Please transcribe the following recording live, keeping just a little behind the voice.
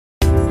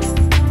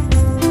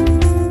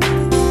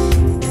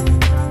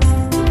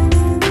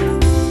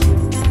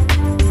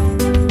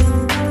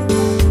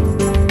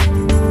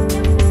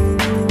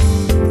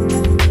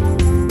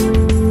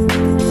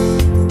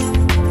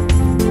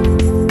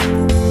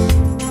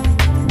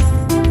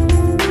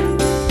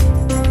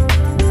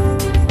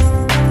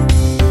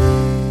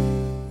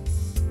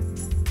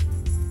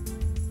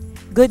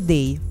Good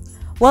day.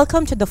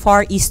 Welcome to the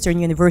Far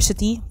Eastern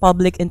University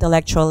Public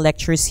Intellectual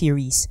Lecture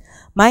Series.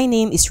 My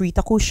name is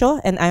Rita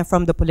Cusio and I'm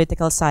from the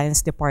Political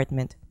Science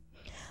Department.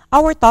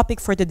 Our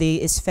topic for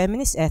today is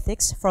Feminist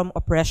Ethics from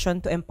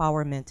Oppression to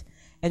Empowerment,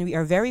 and we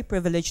are very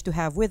privileged to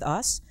have with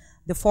us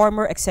the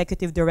former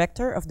Executive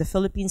Director of the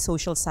Philippine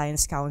Social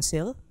Science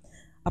Council,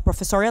 a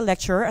professorial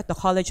lecturer at the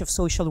College of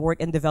Social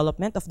Work and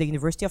Development of the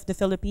University of the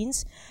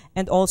Philippines,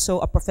 and also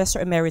a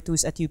Professor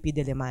Emeritus at UP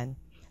Diliman.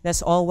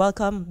 Let's all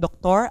welcome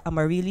Dr.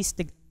 Amaryllis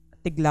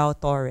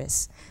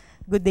Torres.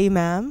 Good day,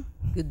 ma'am.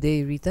 Good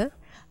day, Rita.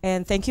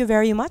 And thank you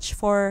very much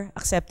for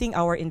accepting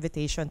our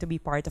invitation to be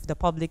part of the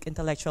Public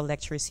Intellectual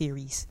Lecture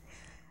Series.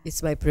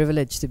 It's my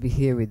privilege to be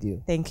here with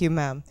you. Thank you,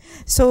 ma'am.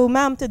 So,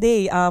 ma'am,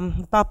 today,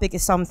 the topic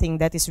is something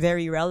that is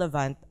very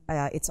relevant.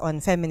 It's on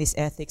feminist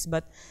ethics.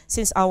 But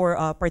since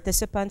our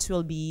participants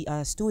will be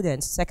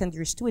students,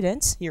 second-year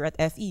students here at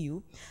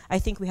FEU, I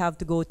think we have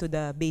to go to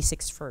the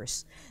basics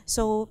first.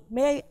 So,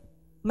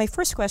 my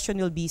first question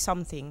will be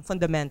something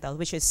fundamental,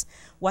 which is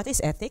what is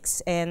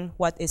ethics and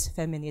what is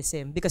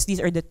feminism? Because these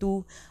are the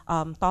two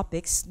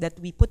topics that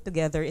we put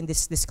together in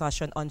this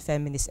discussion on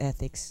feminist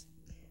ethics.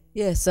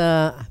 Yes,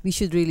 we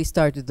should really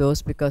start with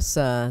those because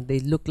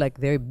they look like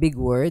very big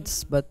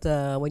words, but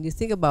when you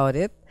think about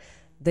it,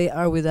 they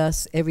are with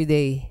us every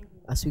day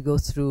as we go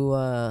through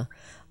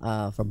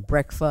from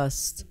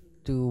breakfast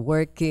to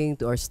working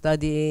to our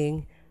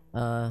studying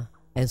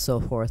and so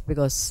forth.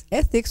 Because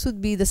ethics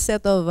would be the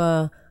set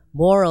of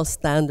moral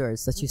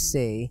standards that you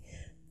say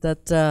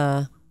that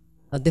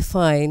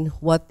define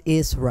what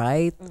is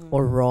right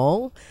or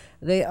wrong.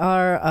 They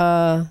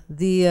are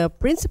the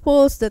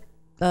principles that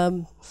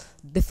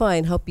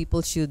define how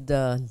people should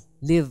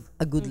live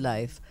a good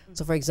life.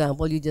 So for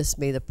example, you just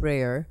made a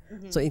prayer.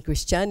 So in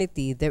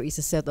Christianity, there is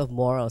a set of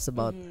morals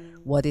about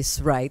what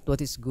is right,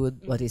 what is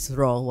good, what is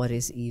wrong, what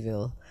is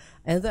evil.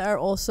 And there are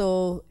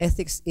also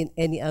ethics in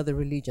any other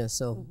religion.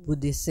 So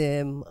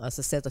Buddhism as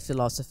a set of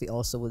philosophy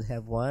also would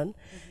have one.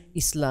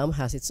 Islam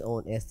has its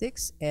own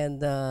ethics, and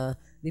the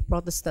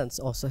Protestants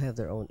also have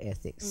their own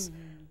ethics.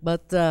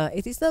 But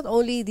it is not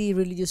only the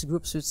religious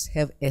groups which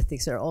have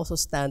ethics. There are also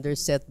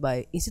standards set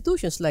by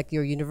institutions like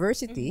your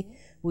university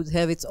would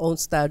have its own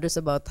standards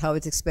about how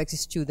it expects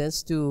its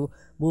students to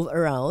move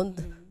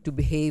around, to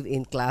behave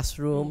in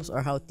classrooms,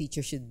 or how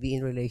teachers should be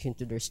in relation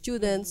to their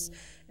students,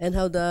 and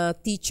how the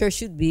teacher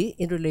should be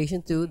in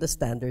relation to the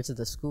standards of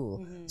the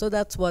school. So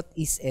that's what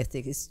is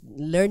ethics. It's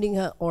learning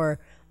or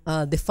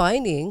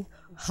defining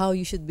how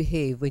you should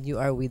behave when you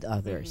are with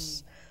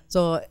others.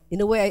 So in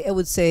a way, I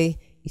would say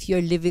if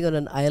you're living on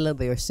an island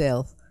by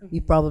yourself,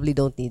 you probably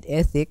don't need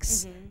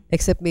ethics,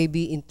 except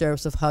maybe in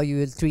terms of how you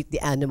will treat the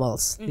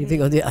animals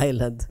living on the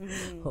island.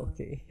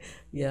 Okay,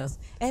 yeah.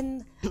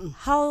 And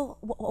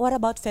what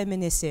about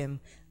feminism?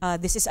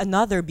 This is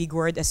another big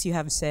word, as you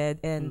have said,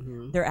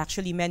 and there are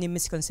actually many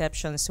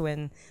misconceptions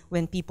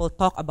when people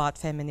talk about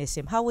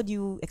feminism. How would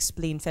you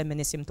explain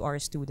feminism to our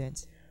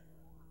students?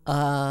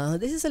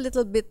 This is a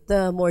little bit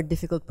more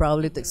difficult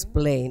probably to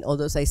explain,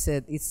 although as I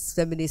said,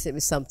 feminism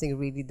is something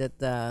really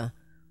that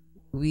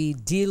we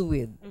deal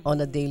with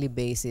on a daily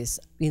basis.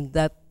 In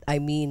that, I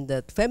mean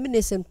that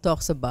feminism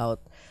talks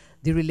about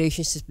the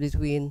relationships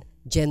between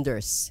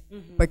genders,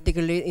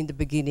 particularly in the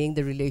beginning,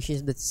 the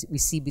relations that we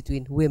see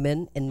between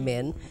women and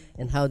men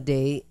and how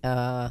they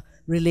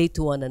relate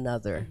to one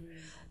another.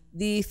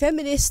 The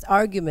feminist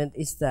argument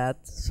is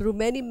that through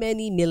many,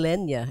 many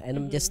millennia, and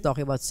I'm just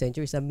talking about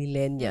centuries, a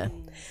millennia,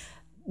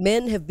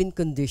 men have been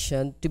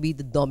conditioned to be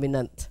the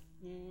dominant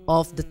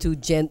of the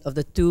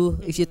two.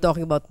 If you're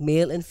talking about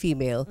male and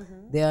female,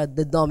 they are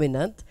the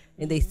dominant,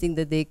 and they think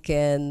that they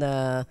can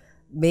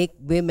make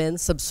women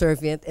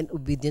subservient and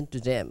obedient to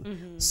them.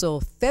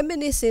 So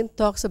feminism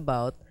talks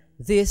about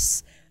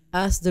this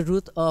as the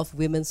root of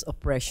women's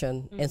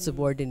oppression and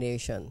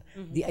subordination.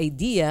 The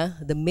idea,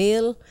 the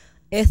male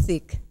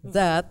ethic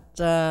that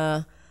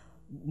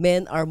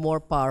men are more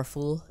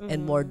powerful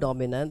and more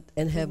dominant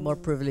and have more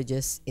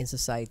privileges in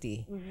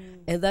society.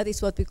 And that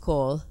is what we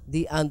call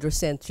the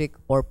androcentric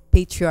or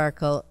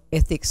patriarchal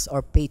ethics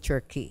or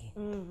patriarchy.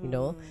 You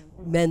know,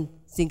 men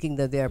thinking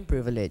that they are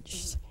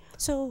privileged.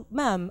 So,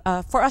 ma'am,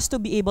 for us to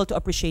be able to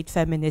appreciate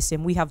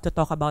feminism, we have to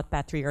talk about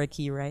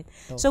patriarchy, right?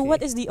 Okay. So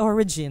what is the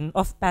origin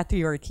of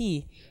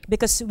patriarchy?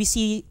 Because we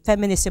see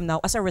feminism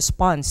now as a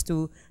response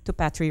to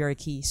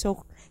patriarchy.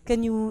 So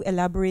can you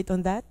elaborate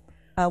on that?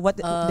 What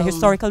the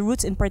historical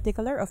roots in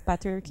particular of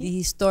patriarchy?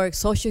 The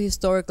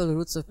socio-historical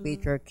roots of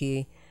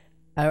patriarchy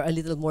are a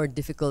little more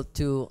difficult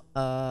to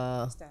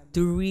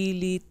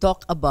really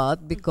talk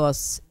about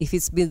because if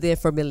it's been there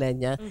for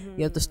millennia,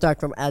 you have to start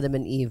from Adam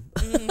and Eve.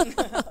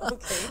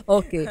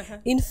 Okay.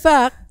 In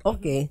fact,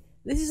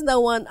 this is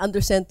now one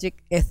androcentric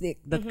ethic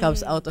that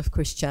comes out of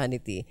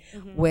Christianity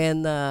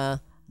when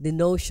the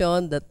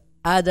notion that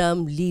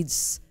Adam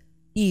leads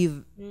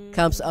Eve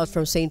comes out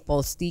from St.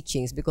 Paul's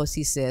teachings, because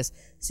he says,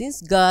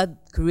 since God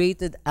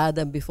created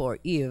Adam before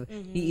Eve,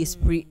 he is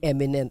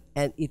preeminent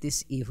and it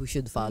is Eve who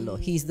should follow.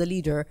 He is the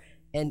leader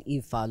and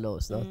Eve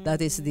follows. No?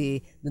 That is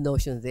the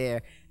notion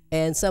there.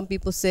 And some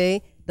people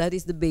say that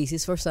is the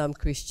basis for some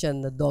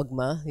Christian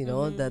dogma, you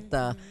know,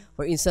 that,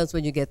 for instance,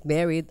 when you get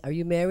married, are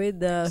you married?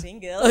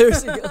 Single. You're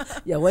single.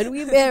 Yeah, when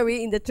we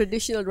marry, in the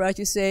traditional rite,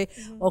 you say,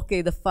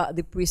 okay,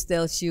 the priest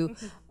tells you,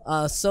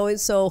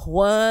 so-and-so,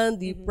 Juan,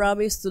 do you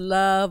promise to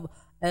love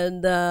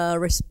and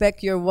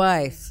respect your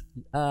wife?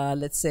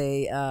 Let's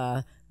say,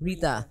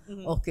 Rita.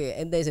 Okay,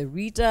 and there's a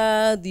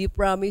Rita, do you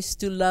promise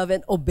to love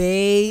and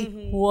obey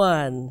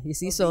Juan? You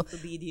see, so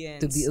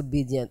Obedience. to be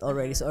obedient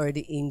already is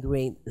already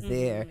ingrained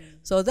there.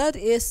 So that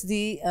is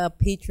the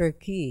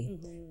patriarchy,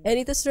 and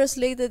it is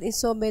translated in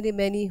so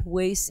many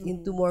ways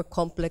into more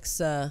complex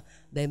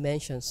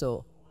dimensions.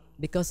 So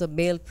because of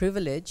male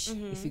privilege,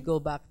 if you go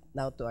back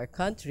now to our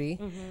country,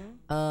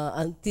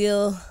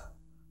 until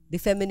the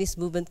feminist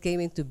movement came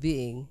into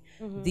being,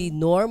 the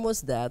norm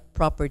was that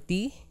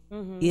property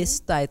is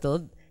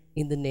titled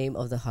in the name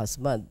of the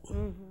husband.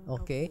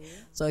 Okay?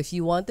 So if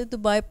you wanted to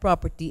buy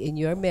property and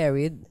you're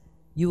married,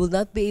 you will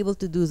not be able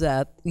to do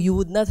that. You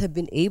would not have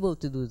been able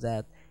to do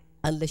that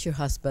unless your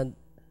husband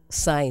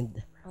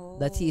signed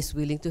that he is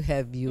willing to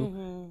have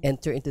you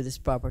enter into this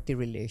property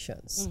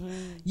relations.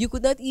 You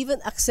could not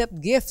even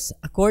accept gifts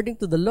according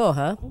to the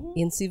law,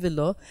 in civil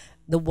law.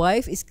 The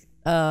wife is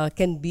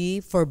can be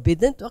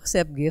forbidden to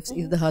accept gifts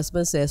if the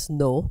husband says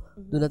no,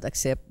 do not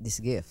accept these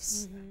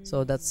gifts.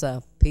 So that's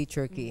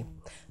patriarchy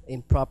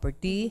in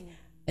property,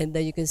 and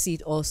then you can see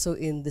it also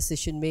in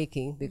decision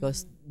making,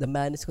 because the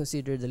man is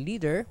considered the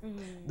leader,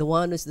 the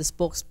one who is the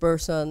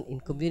spokesperson in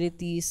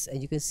communities,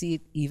 and you can see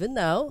it even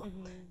now.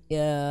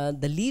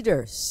 The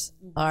leaders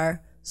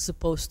are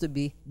supposed to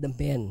be the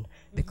men,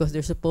 because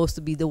they're supposed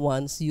to be the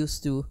ones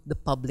used to the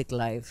public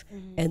life,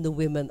 and the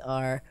women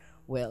are,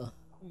 well,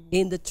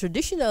 in the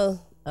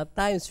traditional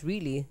times,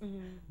 really,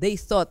 they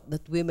thought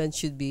that women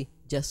should be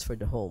just for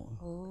the home.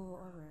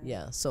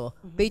 Yeah, so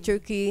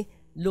patriarchy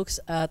looks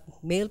at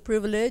male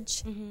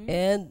privilege,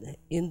 and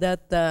in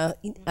that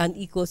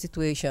unequal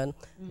situation,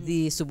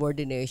 the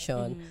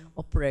subordination,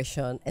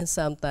 oppression, and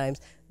sometimes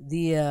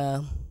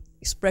the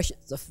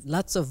expressions of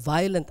lots of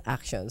violent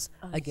actions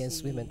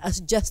against women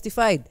as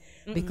justified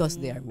because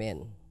they are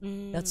men.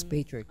 That's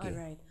patriarchy. All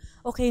right.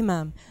 Okay,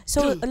 ma'am.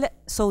 So,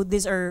 so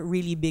these are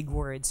really big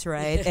words,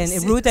 right? Yes,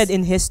 and rooted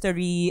in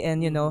history,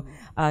 and you know,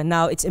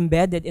 now it's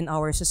embedded in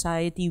our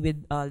society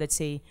with, let's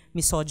say,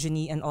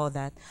 misogyny and all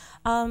that.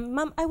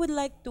 Ma'am, I would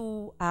like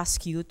to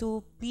ask you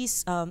to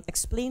please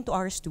explain to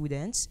our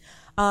students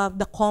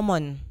the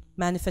common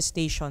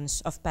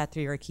manifestations of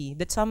patriarchy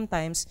that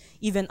sometimes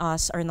even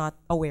us are not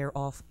aware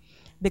of,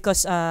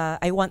 because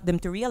I want them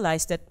to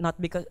realize that not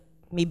because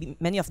maybe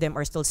many of them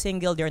are still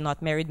single, they're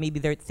not married, maybe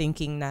they're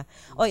thinking na,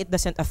 oh, it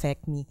doesn't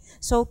affect me.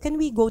 So can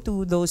we go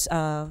to those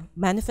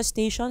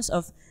manifestations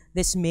of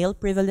this male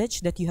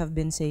privilege that you have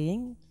been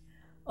saying?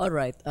 All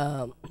right.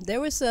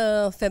 There was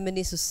a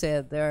feminist who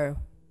said there are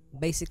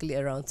basically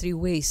around 3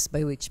 ways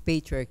by which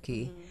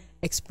patriarchy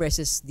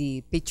expresses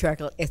the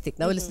patriarchal ethic.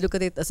 Now let's look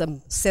at it as a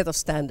set of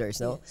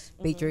standards, no? Yes.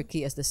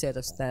 Patriarchy as the set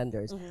of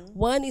standards.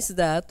 One is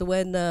that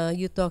when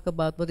you talk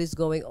about what is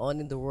going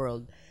on in the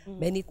world,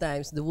 many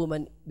times the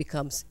woman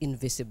becomes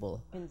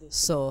invisible.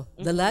 So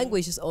the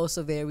language is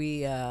also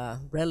very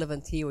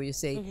relevant here, where you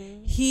say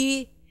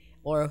he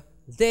or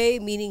they,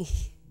 meaning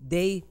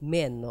they,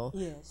 men, no,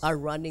 are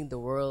running the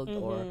world,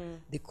 or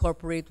the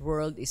corporate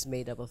world is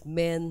made up of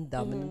men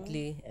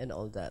dominantly, and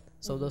all that.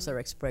 So those are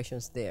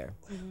expressions there.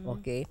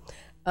 Okay.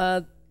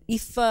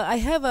 If I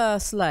have a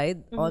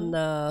slide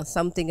on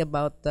something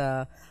about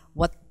how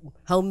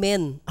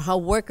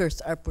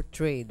workers are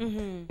portrayed,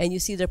 and you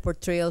see the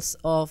portrayals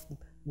of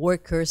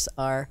workers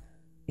are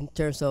in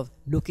terms of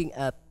looking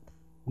at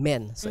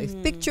men. So if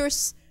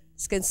pictures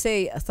can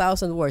say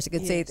 1,000 words, you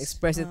can say it,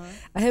 express it.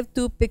 I have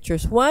 2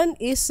 pictures. One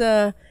is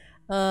a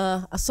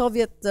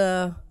Soviet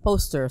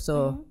poster,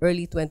 so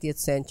early 20th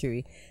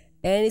century,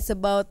 and it's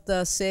about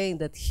saying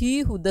that he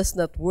who does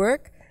not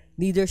work,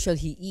 neither shall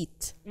he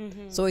eat.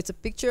 So it's a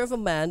picture of a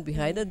man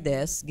behind a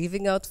desk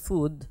giving out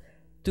food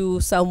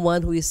to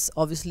someone who is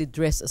obviously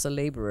dressed as a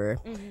laborer,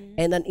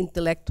 and an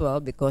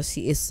intellectual, because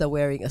he is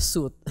wearing a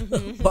suit,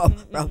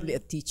 probably a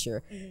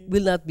teacher,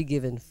 will not be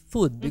given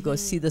food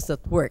because he does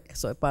not work.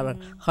 So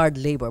parang hard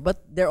labor,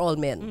 but they're all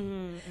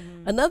men.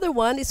 Another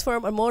one is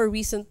from a more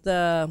recent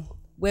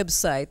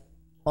website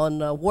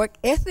on work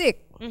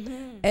ethic,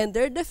 and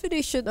their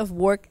definition of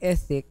work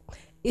ethic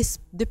is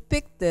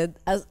depicted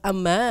as a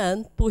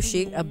man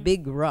pushing a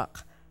big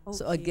rock.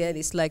 So again,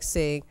 it's like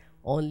saying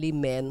only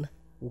men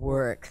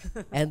work,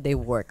 and they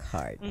work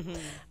hard.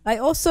 I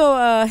also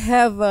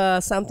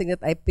have something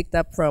that I picked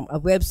up from a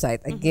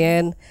website,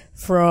 again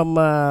from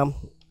a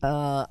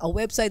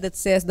website that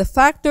says the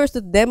factors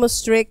that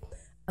demonstrate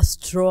a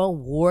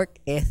strong work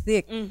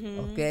ethic.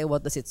 Okay,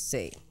 what does it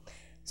say?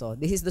 So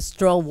this is the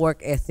strong work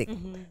ethic.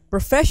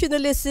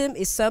 Professionalism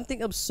is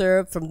something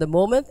observed from the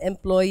moment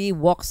employee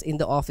walks in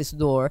the office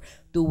door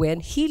to when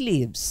he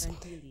leaves.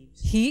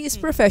 He is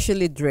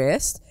professionally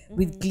dressed,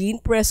 with clean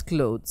pressed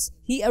clothes.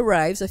 He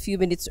arrives a few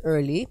minutes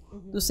early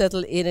to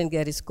settle in and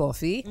get his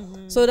coffee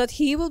so that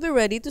he will be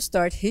ready to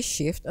start his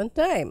shift on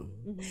time.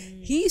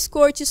 He is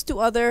courteous to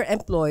other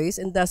employees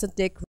and doesn't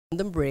take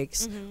random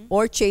breaks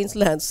or change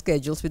lunch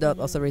schedules without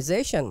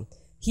authorization.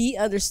 He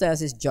understands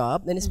his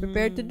job and is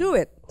prepared to do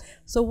it.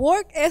 So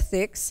work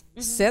ethics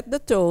set the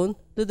tone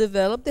to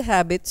develop the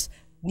habits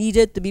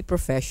needed to be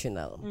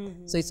professional.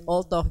 So it's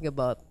all talking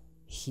about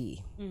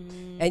he.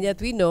 And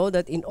yet we know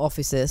that in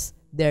offices,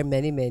 there are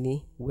many,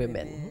 many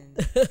women.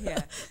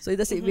 Yeah. So it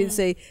doesn't even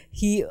say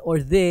he or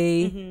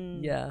they.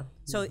 Yeah.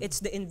 So it's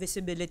the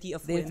invisibility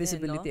of The women,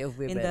 invisibility no? of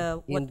women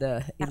in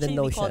the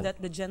notion. we call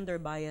that the gender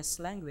bias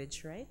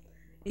language, right?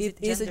 It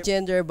is a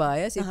gender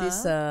bias. It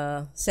is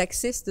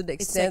sexist to the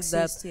extent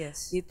that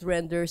yes. it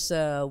renders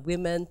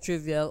women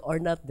trivial or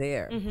not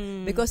there.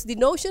 Because the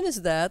notion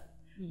is that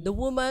the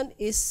woman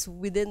is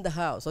within the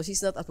house, so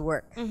she's not at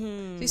work.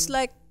 So it's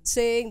like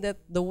saying that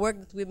the work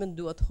that women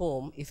do at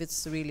home, if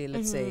it's really,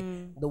 let's say,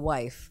 the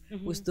wife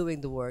who's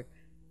doing the work,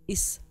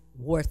 is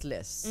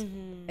worthless.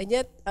 And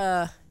yet,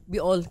 we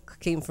all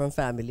came from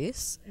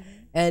families.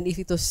 And if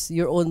it was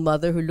your own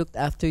mother who looked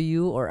after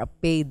you or a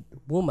paid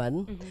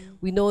woman,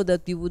 we know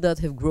that we would not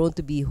have grown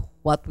to be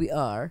what we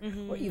are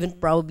or even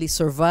probably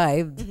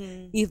survived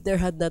if there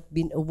had not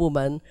been a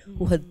woman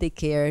who had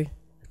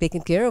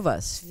taken care of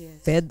us,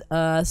 fed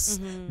us,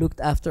 looked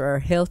after our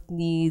health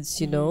needs,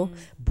 you know,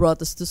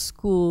 brought us to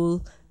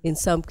school, in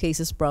some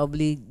cases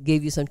probably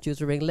gave you some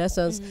tutoring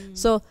lessons.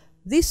 So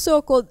this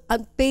so-called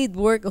unpaid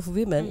work of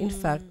women, in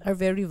fact, are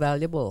very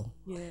valuable.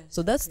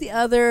 So that's the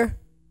other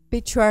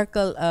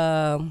patriarchal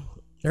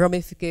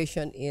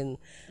ramification in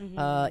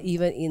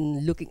even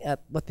in looking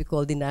at what we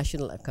call the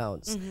national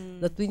accounts.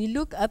 That when you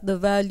look at the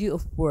value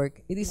of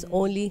work, it is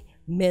only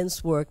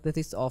men's work that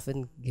is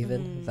often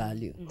given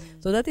value.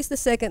 So that is the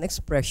second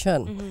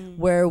expression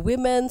where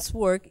women's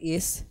work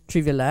is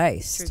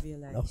trivialized.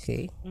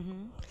 Okay.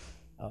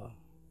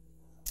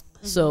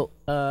 So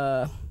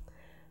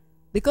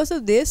because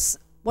of this,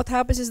 what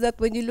happens is that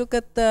when you look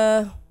at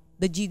the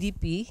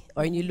GDP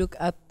or when you look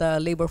at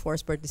labor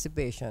force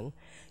participation,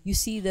 you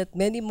see that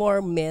many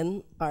more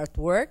men are at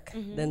work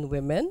than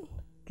women.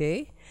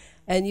 Okay,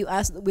 and you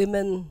ask the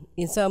women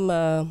in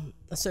some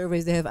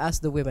surveys, they have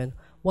asked the women,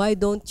 why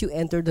don't you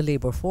enter the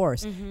labor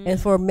force? And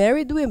for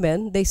married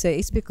women, they say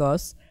it's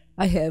because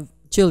I have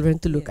children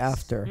to look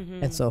after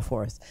and so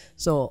forth.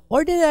 So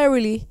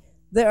ordinarily,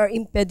 there are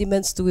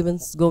impediments to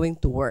women's going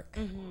to work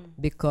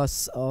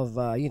because of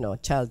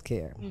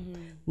childcare.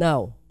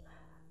 Now,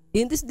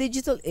 in this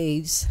digital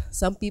age,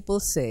 some people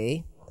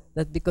say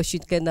that because you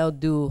can now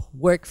do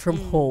work from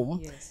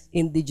home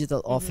in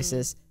digital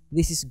offices,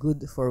 this is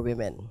good for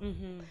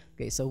women.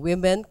 Okay, so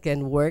women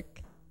can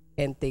work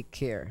and take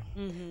care.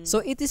 So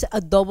it is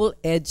a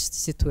double-edged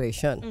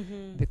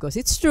situation because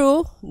it's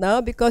true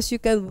now, because you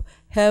can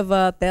have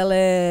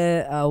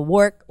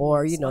work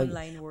or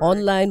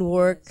online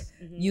work.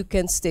 You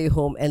can stay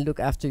home and look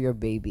after your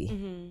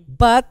baby,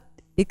 but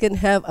it can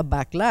have a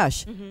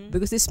backlash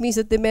because this means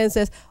that the man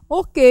says,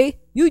 okay,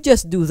 you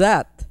just do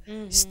that,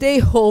 stay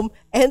home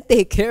and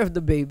take care of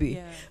the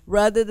baby,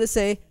 rather than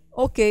say,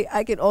 okay,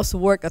 I can also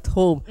work at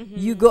home.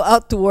 You go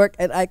out to work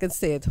and I can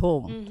stay at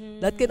home.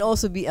 That can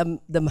also be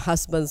the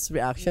husband's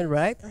reaction,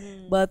 right?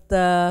 But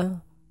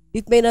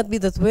it may not be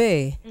that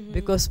way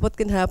because what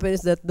can happen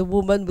is that the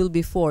woman will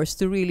be forced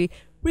to really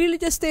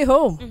just stay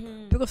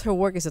home because her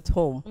work is at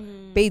home,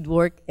 paid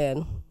work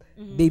and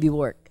baby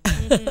work.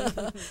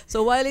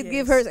 So while it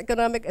gives her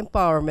economic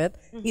empowerment,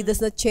 it does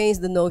not change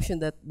the notion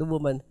that the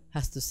woman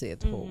has to stay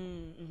at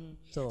home.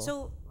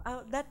 So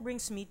that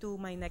brings me to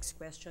my next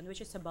question,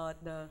 which is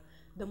about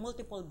the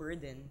multiple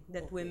burden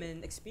that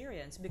women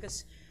experience.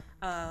 Because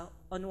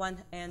on one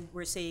end,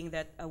 we're saying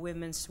that a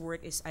women's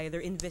work is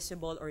either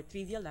invisible or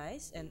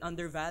trivialized and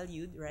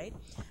undervalued, right?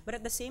 But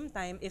at the same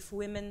time, if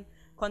women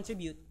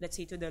contribute, let's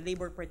say, to the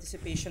labor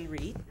participation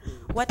rate,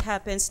 what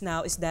happens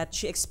now is that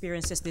she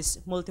experiences this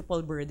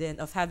multiple burden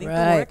of having to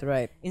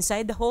work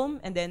inside the home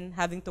and then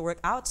having to work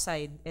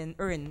outside and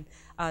earn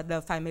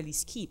the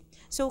family's keep.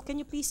 So can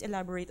you please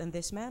elaborate on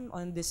this, ma'am,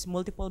 on this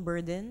multiple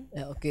burden?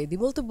 Okay, the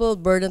multiple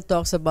burden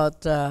talks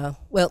about,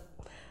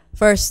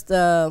 first,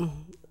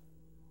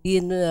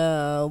 in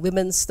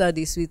women's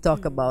studies, we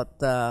talk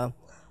about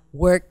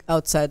work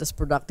outside as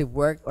productive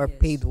work or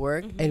paid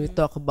work, and we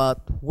talk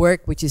about work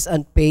which is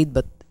unpaid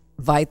but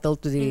vital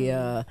to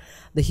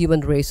the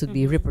human race would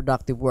be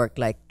reproductive work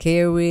like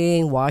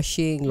caring,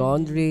 washing,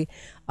 laundry,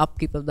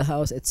 upkeep of the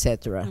house,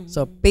 etc.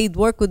 So paid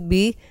work would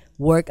be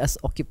work as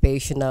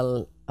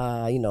occupational,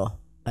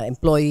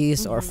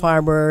 employees or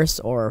farmers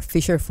or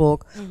fisher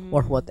folk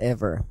or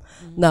whatever.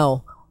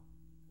 Now,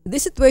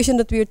 this situation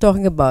that we are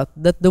talking about,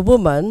 that the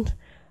woman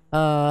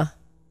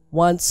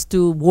wants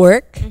to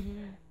work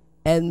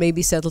and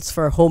maybe settles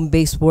for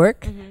home-based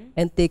work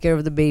and take care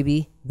of the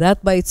baby,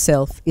 that by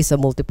itself is a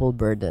multiple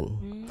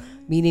burden.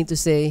 Meaning to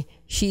say,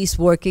 she is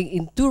working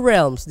in two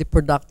realms, the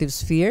productive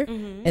sphere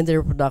and the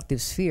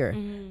reproductive sphere.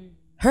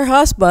 Her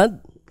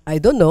husband I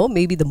don't know,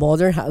 maybe the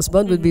modern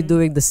husband would be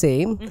doing the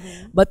same.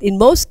 But in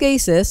most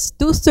cases,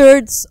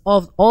 2/3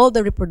 of all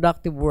the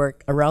reproductive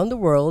work around the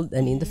world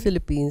and in the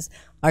Philippines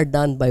are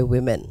done by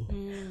women.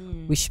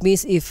 Which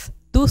means if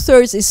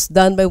 2/3 is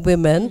done by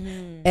women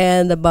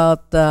and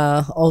about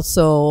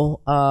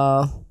also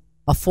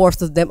a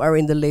fourth of them are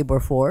in the labor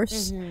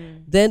force,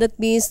 then that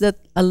means that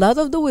a lot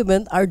of the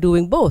women are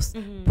doing both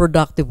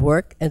productive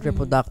work and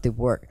reproductive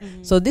work.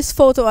 So this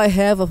photo I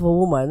have of a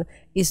woman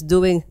is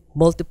doing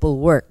multiple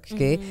work.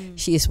 Okay,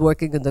 she is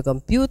working on the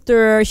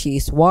computer, she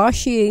is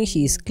washing,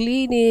 she is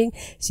cleaning,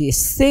 she is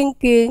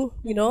thinking.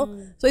 You know,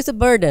 so it's a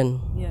burden.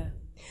 Yeah.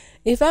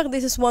 In fact,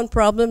 this is one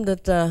problem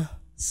that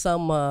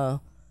some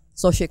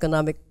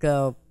socioeconomic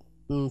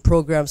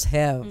programs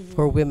have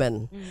for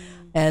women,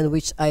 and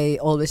which I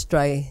always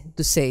try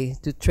to say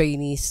to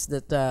trainees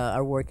that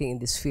are working in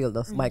this field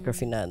of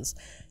microfinance.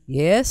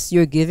 Yes,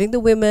 you're giving the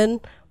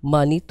women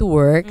money to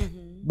work,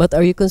 but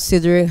are you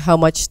considering how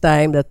much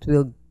time that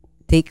will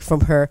take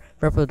from her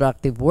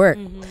reproductive work?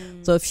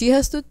 So if she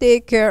has to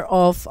take care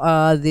of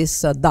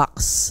these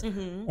ducks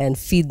and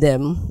feed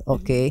them,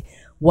 okay,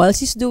 while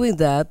she's doing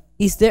that,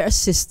 is there a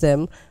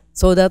system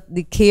so that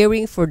the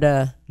caring for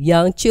the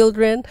young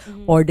children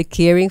or the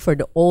caring for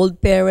the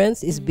old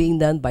parents is being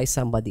done by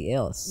somebody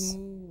else?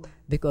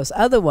 Because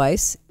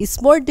otherwise,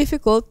 it's more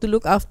difficult to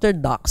look after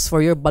ducks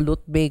for your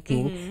balut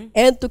baking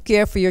and to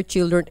care for your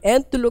children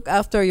and to look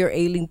after your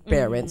ailing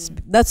parents.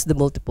 That's the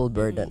multiple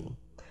burden.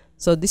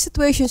 So the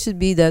situation should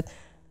be that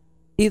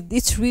if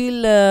it's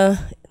real a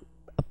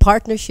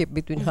partnership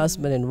between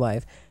husband and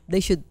wife, they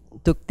should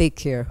take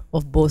care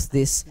of both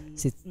these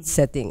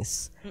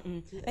settings.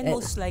 And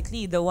most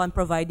likely, the one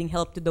providing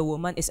help to the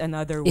woman is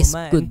another It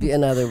woman. could be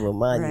another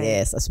woman, Right.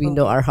 yes. As we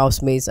know, our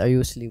housemaids are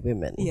usually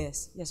women.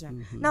 Yes, yes, right.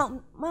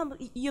 Now, ma'am,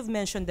 you've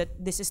mentioned that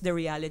this is the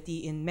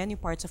reality in many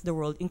parts of the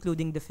world,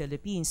 including the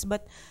Philippines.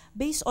 But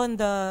based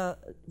on the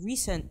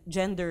recent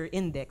gender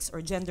index or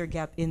gender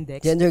gap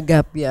index, Gender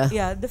gap, yeah.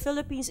 yeah, the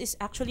Philippines is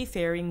actually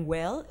faring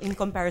well in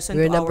comparison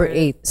We're to number our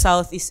 8.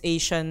 Southeast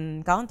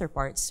Asian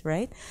counterparts,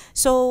 right?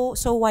 So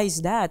why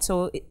is that?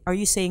 So are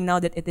you saying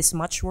now that it is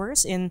much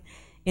worse in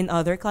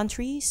other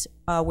countries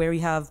where we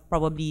have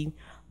probably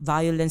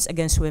violence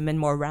against women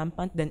more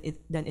rampant than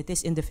it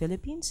is in the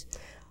Philippines?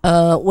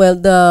 Well,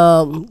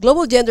 the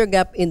Global Gender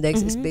Gap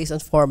Index is based on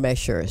 4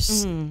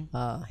 measures.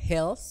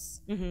 Health,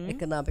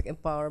 economic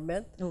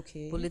empowerment,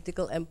 Okay.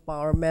 political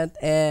empowerment,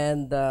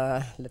 and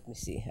let me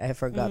see, I have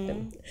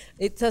forgotten.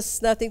 It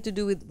has nothing to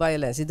do with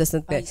violence. It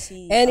doesn't I pay.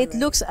 see. And it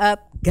Alright. looks at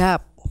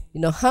gap.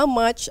 You know, how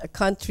much a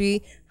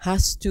country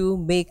has to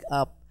make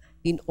up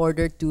in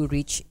order to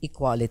reach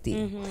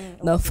equality.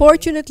 Now,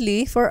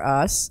 fortunately for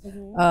us,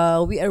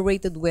 we are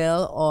rated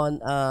well on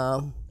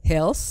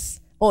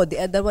health. Oh, the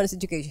other one is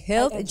education.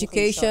 Health,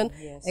 education,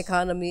 yes.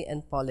 economy,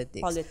 and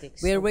politics.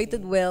 Politics, We are okay.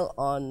 rated well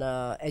on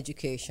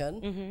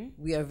education.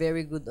 We are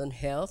very good on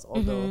health,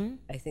 although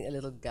I think a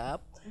little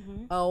gap.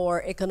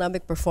 Our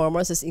economic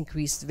performance has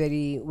increased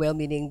very well,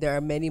 meaning there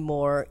are many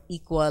more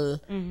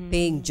equal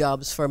paying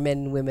jobs for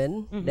men and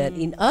women than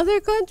in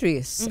other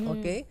countries.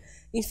 Okay,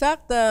 in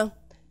fact,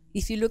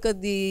 if you look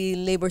at the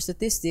labor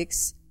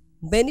statistics,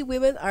 many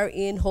women are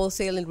in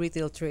wholesale and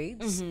retail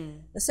trades.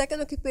 The second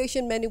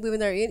occupation many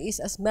women are in is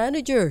as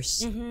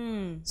managers.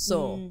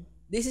 So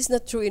this is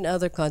not true in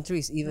other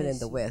countries, even in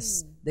the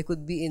West. They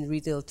could be in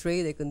retail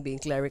trade, they could be in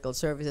clerical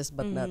services,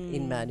 but not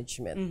in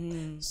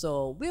management.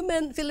 So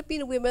women,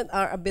 Filipino women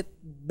are a bit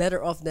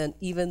better off than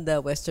even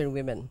the Western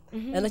women.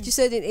 And like you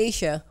said, in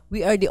Asia,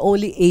 we are the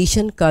only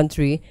Asian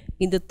country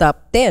in the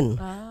top 10.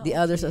 The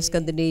others are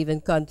Scandinavian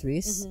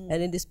countries.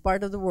 And in this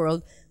part of the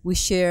world, we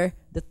share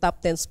the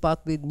top 10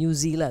 spot with New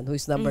Zealand, who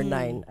is number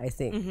 9, I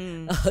think.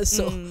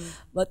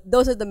 But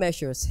those are the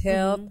measures: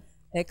 health,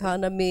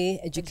 economy,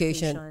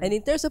 education. And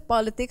in terms of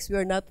politics, we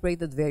are not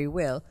rated very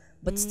well,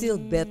 but still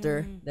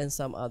better than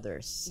some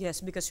others. Yes,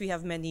 because we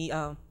have many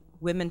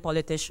women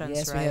politicians,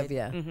 Yes, right? we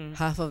have,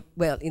 half of,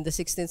 well, in the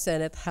 16th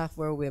Senate, half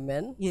were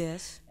women.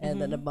 Yes.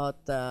 And then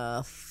about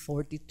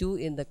 42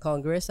 in the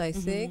Congress, I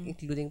think,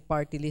 including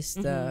party list.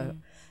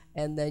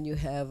 And then you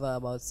have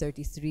about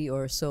 33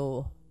 or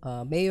so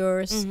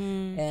mayors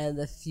and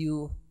a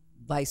few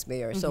vice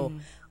mayors. So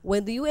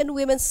when the UN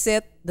Women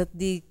said that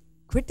the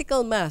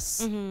critical mass,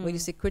 when you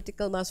say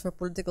critical mass for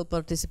political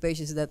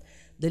participation, is that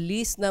the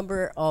least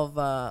number of,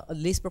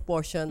 least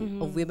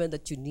proportion of women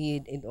that you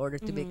need in order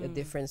to make a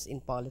difference in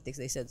politics,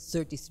 they said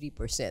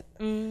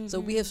 33%.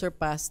 So we have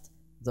surpassed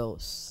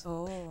those.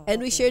 Oh,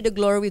 and we share the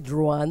glory with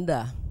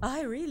Rwanda.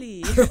 ah,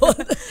 really?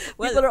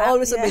 People are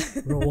always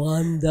amazed.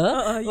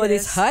 Rwanda? Well,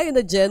 it's yes. high in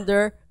the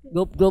gender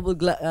global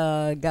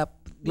gap.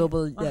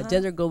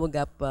 Gender global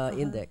gap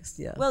index.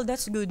 Yeah. Well,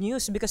 that's good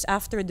news because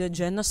after the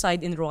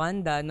genocide in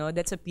Rwanda, no,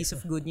 that's a piece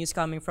of good news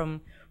coming from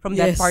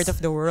that Yes. part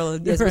of the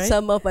world, Yes, but right?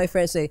 some of my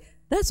friends say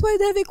That's why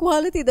they have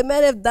equality. The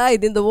men have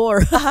died in the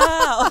war.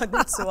 Oh,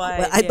 that's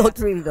why. Well, I don't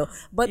really know,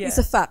 but Yeah. it's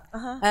a fact.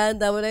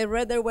 And when I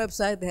read their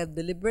website, they have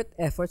deliberate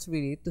efforts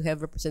really to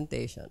have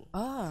representation.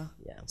 Ah,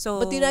 Yeah. so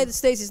But the United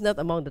States is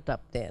not among the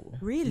top 10.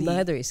 Really?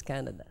 Neither is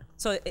Canada.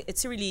 so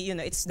it's really,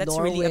 that's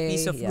really a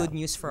piece of Norway, good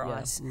news for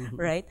yeah, us,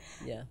 right?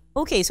 Yeah.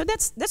 Okay, so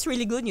that's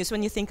really good news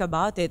when you think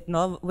about it,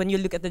 no? When you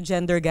look at the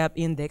gender gap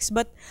index.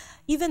 But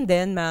even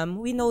then, ma'am,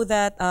 we know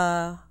that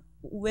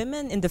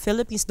women in the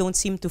Philippines don't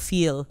seem to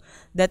feel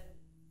that,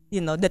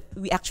 that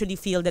we actually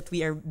feel that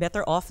we are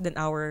better off than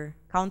our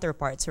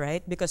counterparts,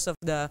 right? Because of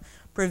the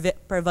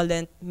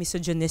prevalent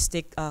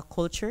misogynistic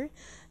culture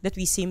that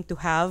we seem to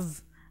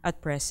have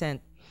at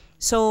present.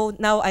 So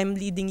now I'm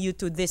leading you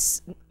to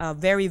this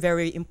very,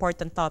 very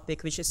important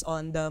topic, which is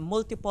on the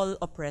multiple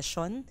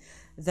oppression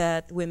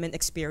that women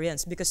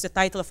experience, because the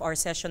title of our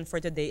session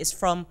for today is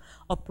From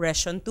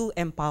Oppression to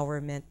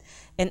Empowerment.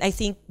 And I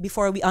think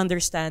before we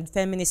understand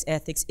feminist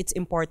ethics, it's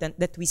important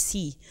that we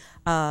see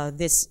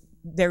this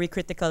very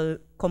critical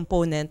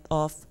component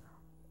of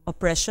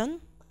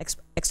oppression,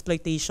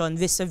 exploitation,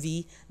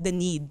 vis-a-vis the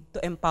need to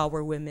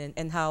empower women,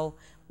 and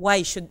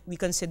why should we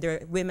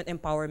consider women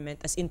empowerment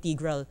as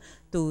integral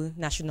to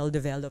national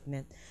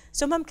development.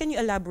 So ma'am, can you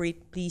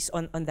elaborate please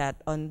on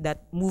that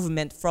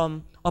movement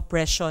from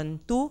oppression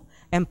to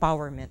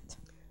empowerment?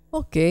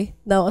 Okay.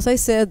 Now, as I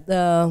said,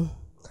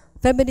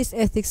 feminist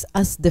ethics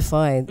as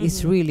defined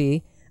is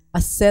really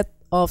a set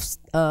of,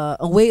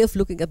 a way of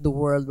looking at the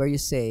world where you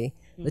say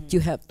that you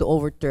have to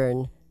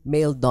overturn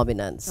male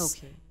dominance.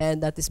 Okay.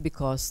 And that is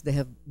because they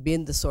have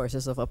been the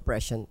sources of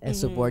oppression and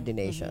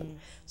subordination.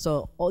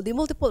 So all the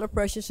multiple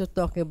oppressions you're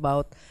talking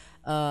about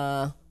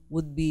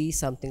would be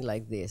something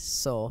like this.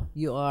 So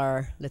you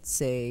are, let's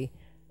say,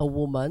 a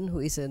woman who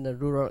is in a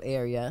rural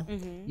area.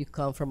 You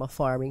come from a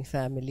farming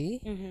family.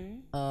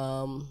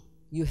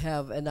 You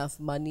have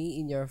enough money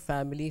in your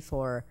family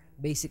for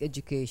basic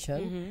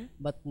education,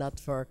 but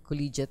not for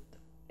collegiate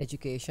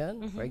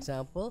education, for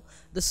example.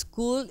 The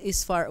school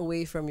is far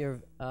away from your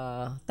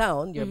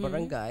town, your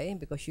barangay,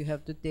 because you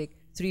have to take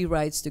 3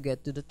 rides to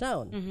get to the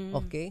town.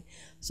 Okay,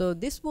 so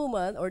this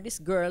woman or this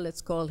girl,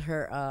 let's call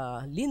her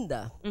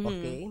Linda,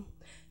 okay,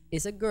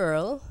 is a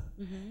girl.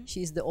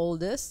 She's the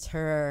oldest.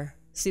 Her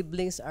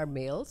siblings are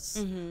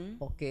males.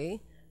 Okay,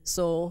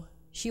 so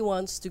she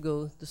wants to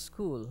go to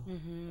school.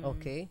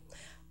 Okay,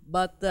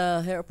 but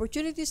her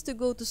opportunities to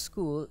go to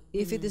school,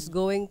 if it is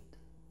going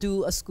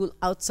to a school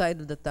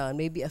outside of the town,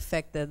 may be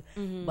affected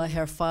by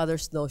her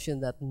father's notion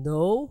that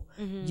no,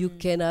 you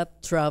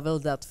cannot travel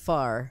that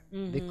far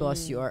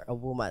because you are a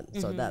woman.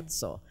 So that's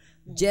so.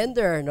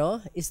 Gender,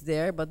 no, is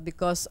there, but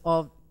because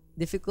of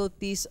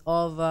difficulties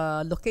of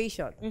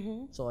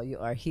location, so you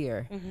are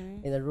here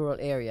in a rural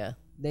area,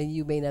 then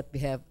you may not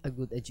have a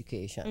good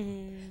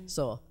education.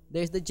 So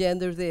there's the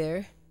gender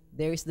there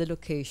is the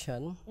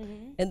location,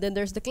 and then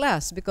there's the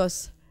class,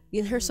 because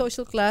in her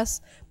social class,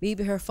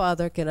 maybe her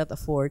father cannot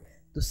afford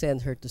to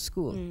send her to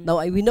school.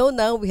 Now, we know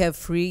now we have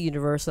free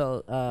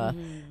universal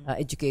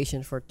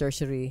education for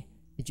tertiary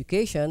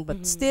education,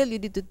 but still you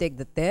need to take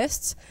the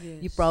tests.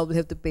 You probably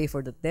have to pay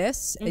for the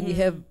tests, and you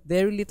have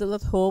very little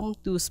at home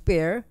to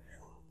spare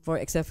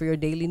except for your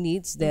daily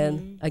needs.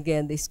 Then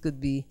again, this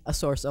could be a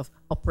source of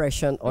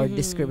oppression or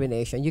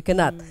discrimination. You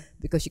cannot,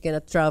 because you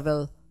cannot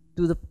travel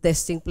to the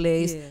testing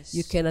place.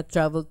 You cannot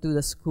travel to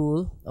the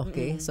school.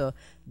 Okay, so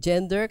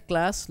gender,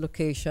 class,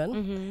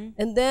 location,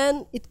 and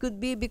then it could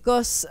be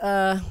because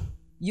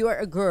you are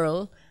a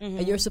girl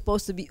and you're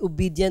supposed to be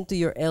obedient to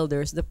your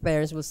elders. The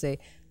parents will say,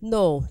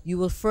 no, you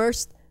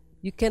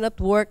cannot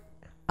work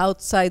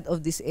outside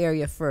of this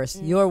area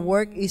first. Your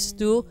work is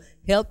to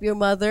help your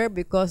mother,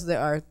 because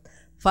there are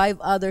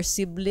 5 other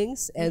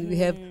siblings and we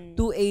have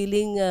 2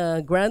 ailing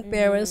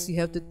grandparents you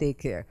have to take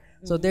care.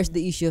 So there's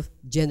the issue of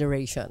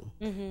generation.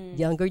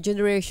 Younger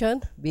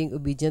generation being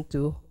obedient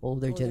to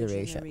older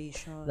generation.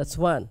 That's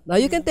one. Now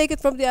you can take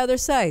it from the other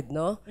side,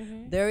 no?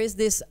 There is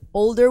this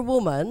older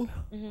woman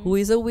who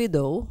is a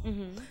widow,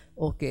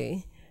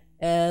 okay,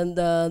 and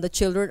the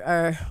children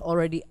are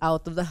already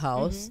out of the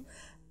house.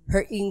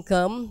 Her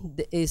income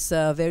is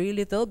very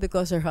little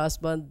because her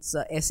husband's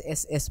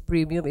SSS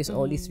premium is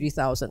only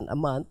 3,000 a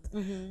month.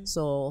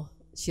 So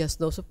she has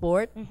no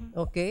support,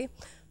 okay?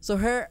 So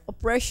her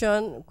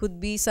oppression could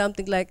be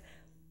something like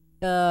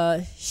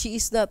she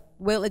is not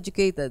well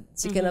educated.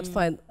 She cannot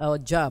find a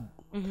job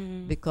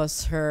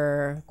because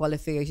her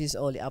qualification is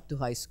only up to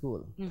high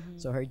school.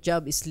 So her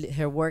job is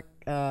her work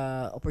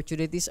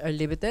opportunities are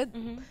limited.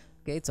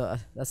 Okay, so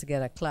that's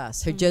again a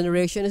class. Her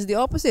generation is the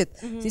opposite.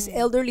 She's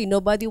elderly.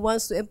 Nobody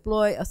wants to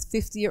employ a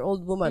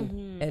 50-year-old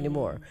woman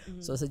anymore.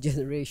 So it's a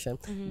generation.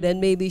 Then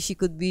maybe she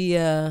could be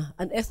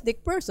an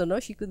ethnic person,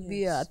 no? She could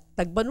be a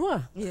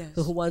Tagbanwa.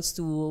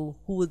 So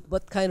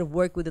what kind of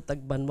work would a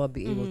Tagbanwa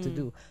be able to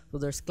do? So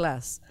there's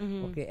class.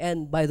 Okay,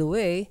 and by the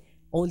way,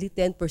 only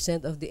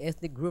 10% of the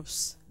ethnic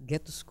groups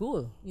get to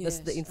school. That's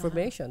the Yes,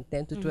 information,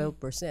 10 to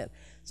 12%.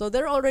 So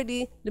there are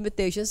already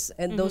limitations,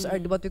 and those are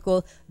what we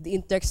call the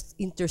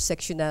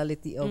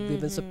intersectionality of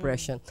women's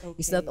oppression.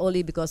 It's not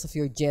only because of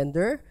your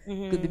gender,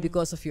 could be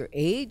because of your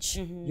age,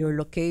 your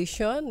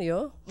location,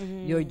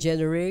 your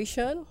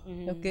generation,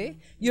 okay?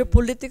 Your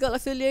political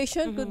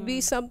affiliation could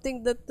be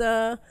something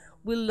that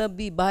will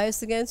be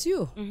biased against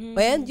you,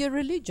 and your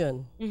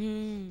religion.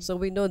 So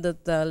we know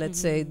that, let's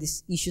say,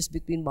 these issues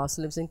between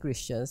Muslims and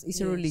Christians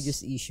is a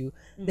religious issue.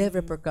 They have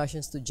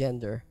repercussions to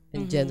gender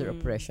and gender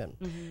oppression.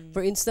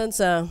 For instance,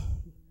 I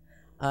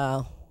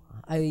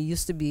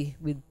used to be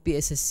with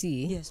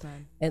PSSC, Yes,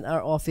 ma'am. and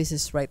our office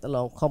is right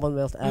along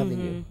Commonwealth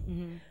Avenue.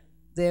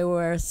 There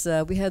was,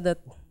 we had that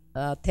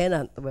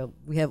tenant, well,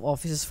 we have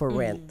offices for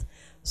rent.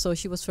 So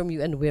she was from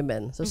UN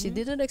Women. So she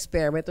did an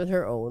experiment on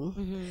her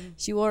own.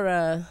 She wore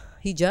a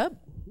hijab.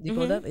 Do you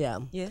call that? Yeah.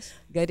 Yes.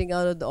 Getting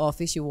out of the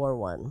office, she wore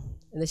one.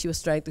 And then she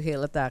was trying to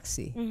hail a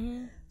taxi.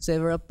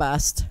 Several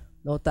passed.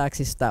 No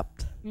taxi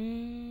stopped.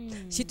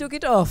 She took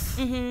it off.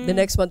 The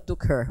next one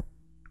took her.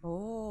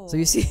 Oh. So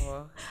you see,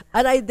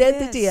 an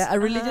identity, Yes. a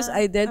religious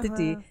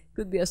identity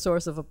could be a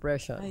source of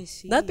oppression. I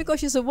see. Not because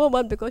she's a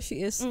woman, because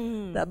she is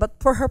that, but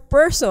for her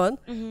person,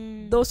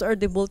 those are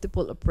the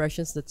multiple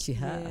oppressions that she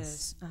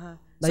has. Yes.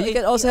 Now you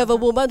can also have a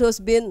woman who has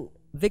been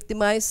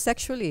victimized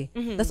sexually.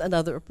 That's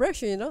another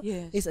oppression,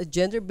 Yes. It's a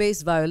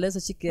gender-based violence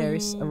that she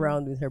carries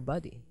around with her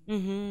body.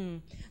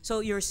 So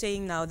you're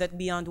saying now that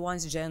beyond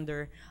one's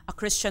gender, a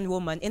Christian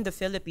woman in the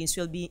Philippines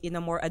will be in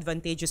a more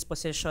advantageous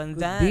position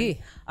than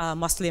be. a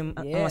Muslim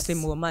Yes.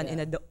 woman Yeah. in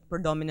a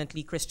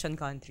predominantly Christian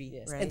country,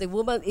 Yes. right? And the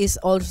woman is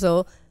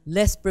also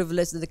less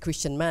privileged than the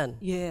Christian man.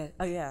 Yeah,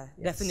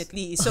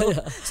 definitely. So,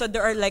 so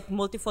there are like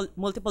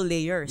multiple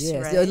layers,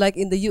 Yes, right? like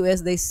in the US,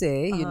 they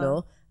say,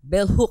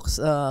 Bell Hooks,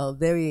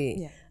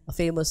 very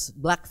famous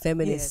black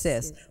feminist, Yes,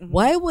 says, yes.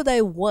 why would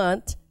I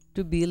want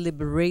to be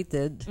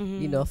liberated,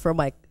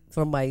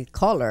 from my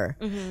color?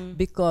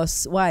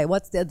 Because why?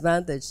 What's the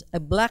advantage? A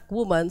black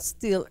woman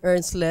still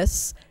earns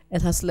less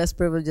and has less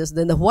privileges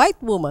than a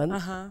white woman.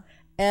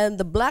 And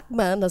the black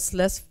man has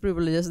less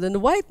privileges than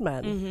the white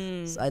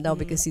man. So now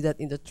we can see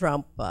that in the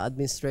Trump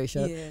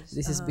administration. Yes,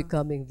 This is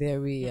becoming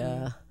very,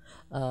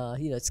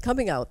 it's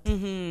coming out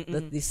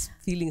that these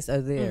feelings are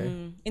there.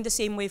 In the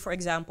same way, for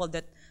example,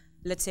 that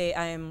let's say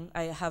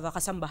I have a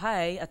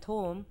kasambahay at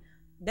home,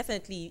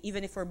 definitely,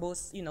 even if we're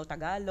both,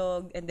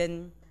 Tagalog, and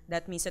then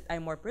that means that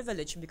I'm more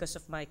privileged because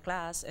of my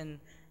class and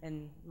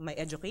my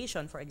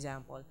education, for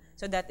example.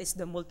 So that is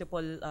the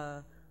multiple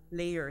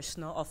layers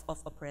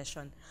of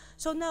oppression.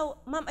 So now,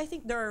 ma'am, I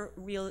think there are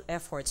real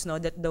efforts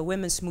that the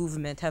women's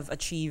movement have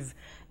achieved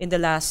in the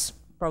last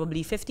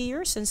probably 50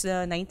 years, since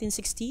the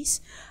 1960s,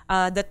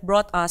 that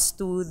brought us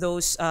to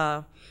those,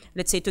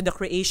 let's say, to the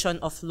creation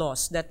of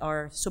laws that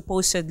are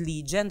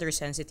supposedly gender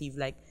sensitive,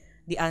 like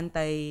the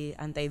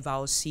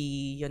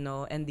anti-vowsy,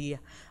 and the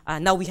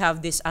now we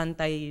have this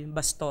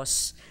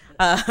anti-bastos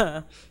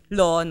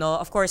law, no?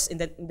 Of course, in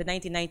the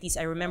 1990s,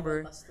 I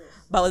remember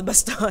bawal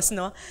bastos,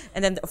 no?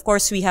 And then of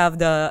course we have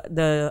the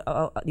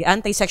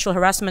anti-sexual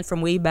harassment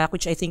from way back,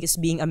 which I think is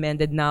being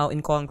amended now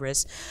in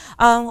Congress.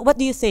 What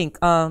do you think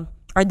are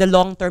the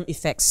long-term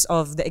effects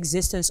of the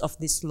existence of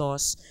these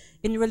laws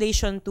in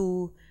relation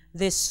to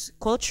this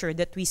culture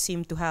that we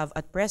seem to have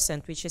at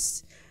present, which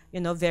is,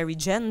 very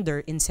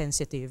gender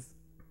insensitive?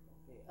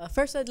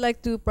 First, I'd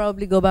like to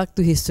probably go back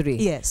to history.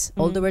 Yes.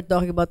 Although we're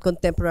talking about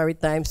contemporary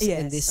times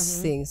Yes. and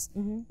these things,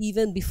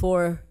 even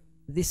before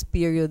this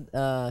period,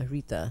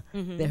 Rita,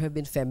 there have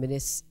been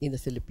feminists in the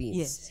Philippines.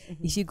 Yes.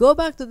 If you go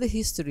back to the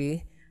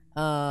history,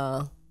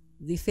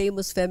 the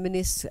famous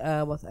feminist,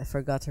 I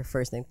forgot her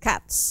first name,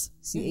 Katz,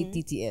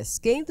 C-A-T-T-S,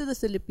 came to the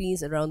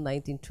Philippines around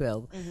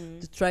 1912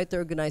 to try to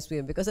organize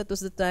women, because that was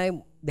the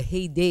time, the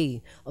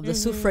heyday of the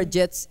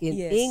suffragettes in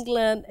Yes.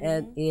 England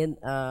and in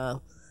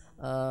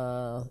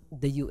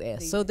the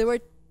U.S. So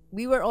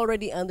we were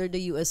already under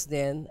the U.S.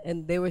 then,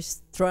 and they were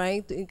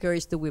trying to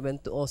encourage the women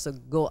to also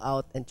go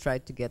out and try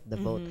to get the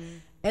vote.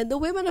 And the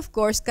women, of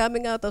course,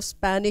 coming out of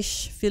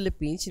Spanish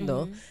Philippines,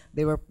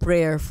 they were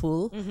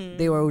prayerful.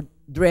 They were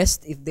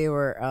dressed, if they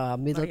were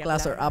middle Maria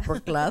class or Clara. upper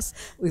class.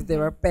 If they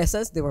were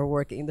peasants, they were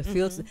working in the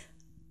fields.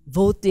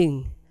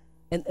 Voting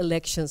and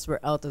elections were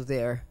out of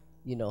their,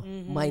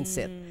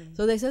 mindset.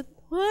 So they said,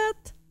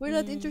 what? We're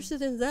not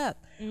interested in that.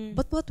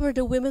 But what were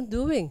the women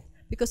doing?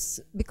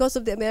 Because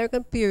of the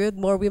American period,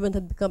 more women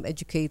had become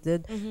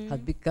educated,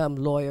 had become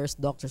lawyers,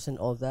 doctors, and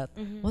all that.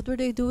 What were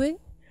they doing?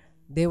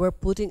 They were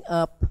putting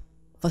up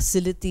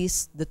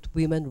facilities that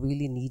women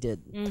really needed.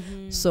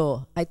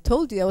 So I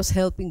told you I was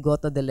helping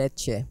Gota de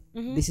Leche.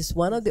 This is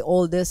one of the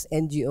oldest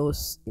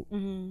NGOs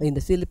in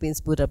the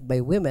Philippines put up by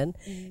women.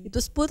 It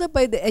was put up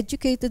by the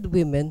educated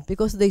women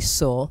because they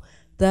saw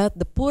that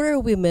the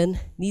poorer women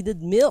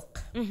needed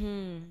milk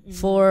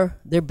for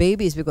their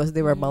babies because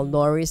they were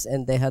malnourished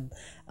and they had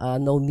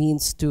no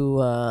means to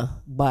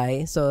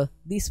buy. So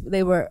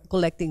they were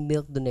collecting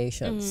milk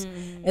donations.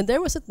 And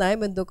there was a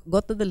time when the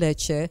Gota de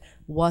Leche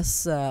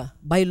was,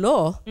 by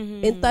law,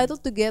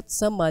 entitled to get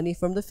some money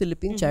from the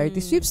Philippine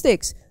Charity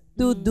Sweepstakes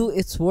to do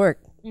its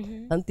work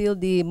until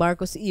the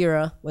Marcos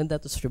era when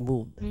that was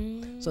removed.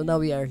 So now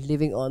we are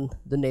living on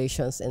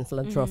donations and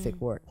philanthropic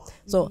work.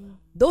 So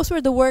those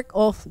were the work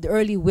of the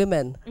early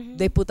women.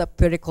 They put up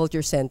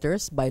periculture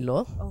centers by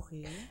law.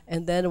 Okay.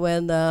 And then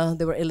when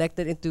they were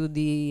elected into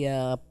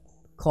the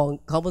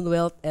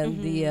Commonwealth and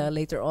the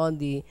later on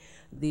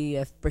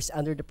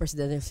under the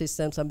presidential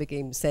system, some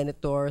became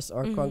senators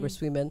or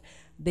congresswomen.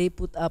 They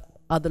put up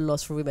other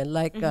laws for women,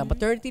 like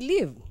maternity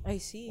leave. I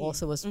see.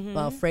 Also was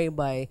framed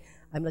by,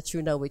 I'm not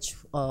sure now which,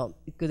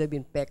 it could have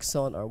been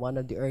Pexon or one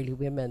of the early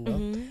women.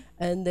 No?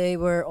 And they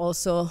were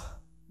also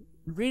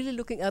really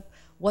looking at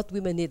what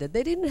women needed.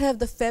 They didn't have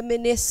the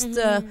feminist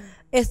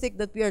ethic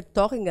that we are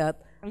talking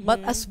at, but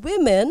as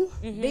women,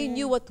 they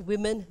knew what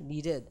women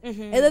needed.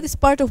 And that is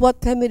part of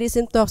what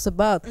feminism talks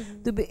about,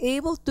 to be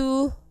able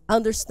to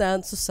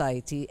understand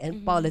society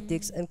and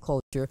politics and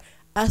culture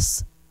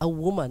as a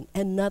woman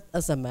and not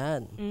as a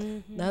man.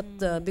 Not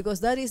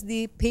because that is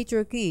the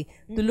patriarchy,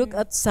 to look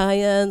at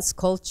science,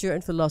 culture,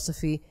 and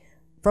philosophy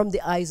from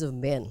the eyes of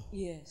men.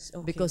 Yes.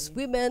 Okay. Because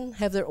women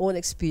have their own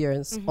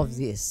experience of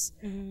this.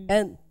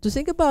 And to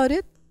think about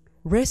it,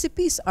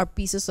 recipes are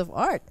pieces of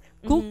art.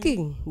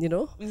 Cooking, you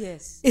know,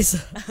 Yes.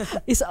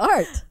 is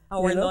art.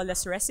 Our you know?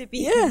 lawless recipe.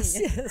 Yes,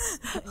 yes.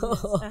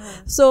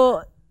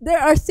 So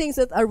there are things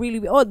that are really,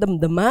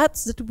 the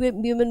mats that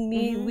women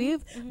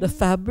weave, the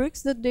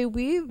fabrics that they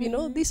weave, you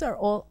know, these are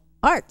all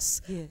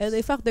arts. Yes. And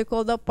in fact, they're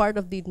called up part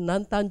of the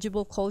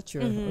non-tangible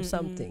culture or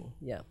something.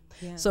 Yeah.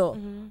 So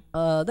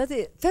that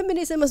is,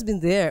 feminism has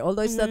been there,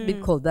 although it's not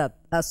been called that.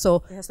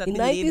 So It has not in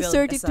been labeled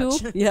as 1932,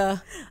 such.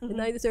 in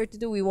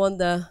 1932, we won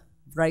the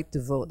right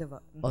to vote.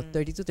 Or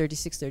 32,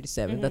 36,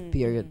 37, that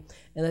period.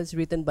 And that's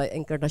written by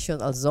Encarnacion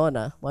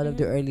Alzona, one of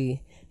the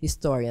early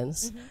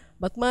historians.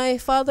 But my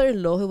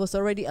father-in-law, who was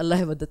already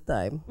alive at the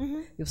time,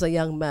 he was a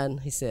young man,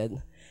 he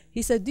said,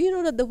 do you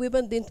know that the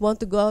women didn't want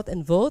to go out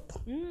and vote?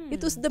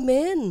 It was the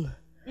men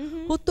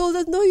who told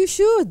us, no, you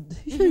should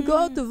go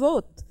out to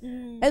vote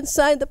and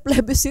sign the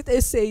plebiscite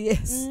and say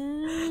yes.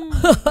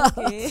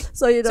 Okay.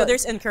 So, you know, So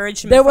there's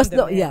encouragement there was from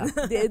no, the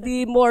men.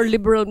 the more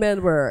liberal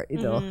men were, you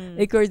know,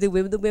 encouraging the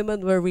women. The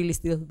women were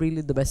still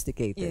really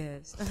domesticated.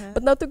 Yes.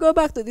 But now to go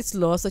back to these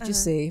laws that you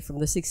say, from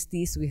the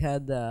 60s, we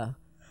had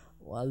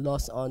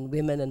laws on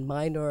women and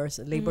minors,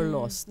 labor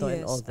laws,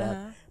 and all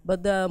that.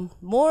 But the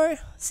more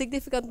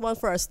significant one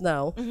for us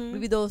now,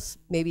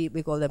 maybe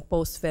we call them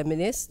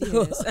post-feminist,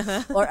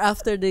 or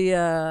after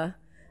the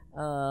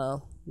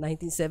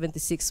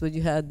 1976, when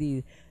you had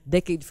the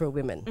Decade for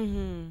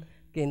Women.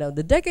 Okay, now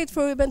the Decade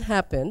for Women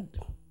happened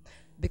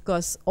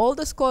because all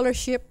the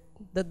scholarship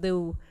that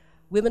the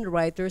women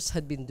writers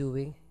had been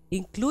doing,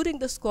 including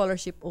the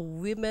scholarship of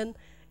women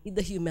in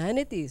the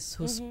humanities,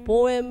 whose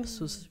poems,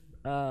 whose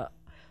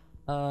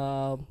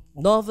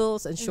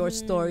novels and short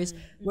stories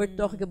were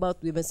talking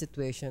about women's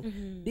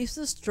situation. This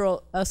is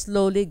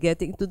slowly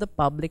getting to the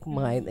public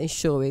mind and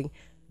showing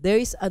there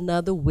is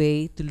another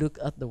way to look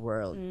at the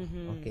world.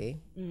 Okay?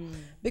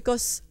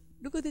 Because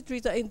look at it,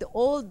 Rita, in the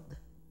old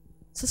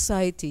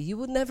society, you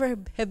would never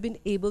have been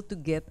able to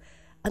get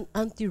an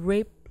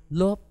anti-rape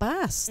law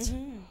passed.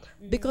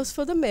 Because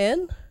for the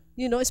men,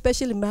 you know,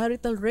 especially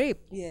marital rape.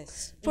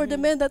 Yes. For the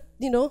men that,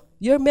 you know,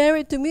 you're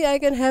married to me, I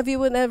can have you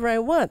whenever I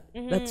want.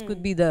 That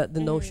could be the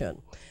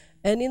notion.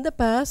 And in the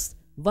past,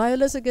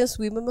 violence against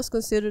women was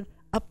considered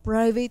a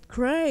private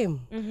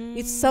crime.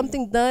 It's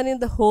something done in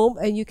the home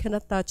and you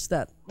cannot touch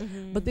that.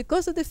 But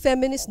because of the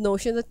feminist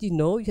notion that, you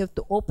know, you have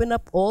to open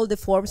up all the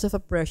forms of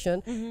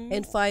oppression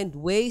and find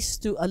ways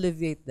to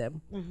alleviate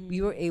them,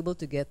 we were able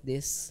to get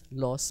these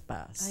laws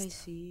passed. I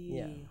see.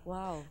 Yeah.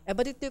 Wow.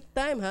 But it took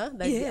time, huh?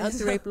 Like the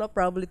anti-rape law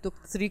probably took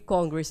 3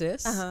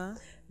 Congresses.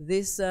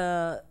 This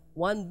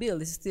one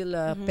bill is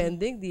still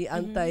pending, the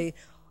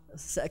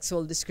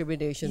anti-sexual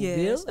discrimination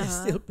bill is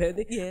still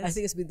pending. I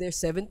think it's been there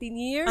 17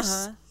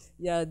 years.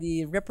 Yeah,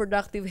 the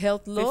reproductive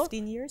health law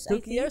 15 years,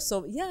 took years.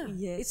 So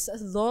it's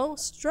a long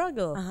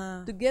struggle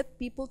to get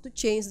people to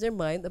change their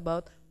mind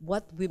about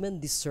what women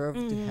deserve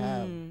to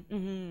have.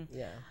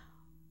 Yeah.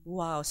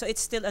 Wow. So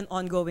it's still an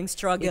ongoing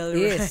struggle, It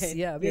is, right?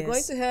 yeah. We're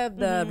going to have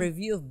the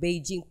review of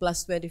Beijing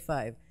plus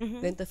 25,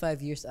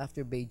 25 years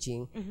after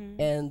Beijing.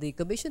 And the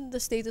Commission on the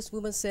Status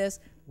Women says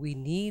we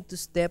need to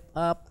step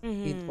up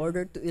in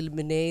order to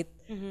eliminate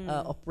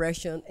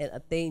oppression and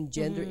attain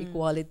gender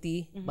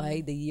equality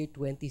by the year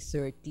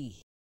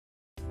 2030.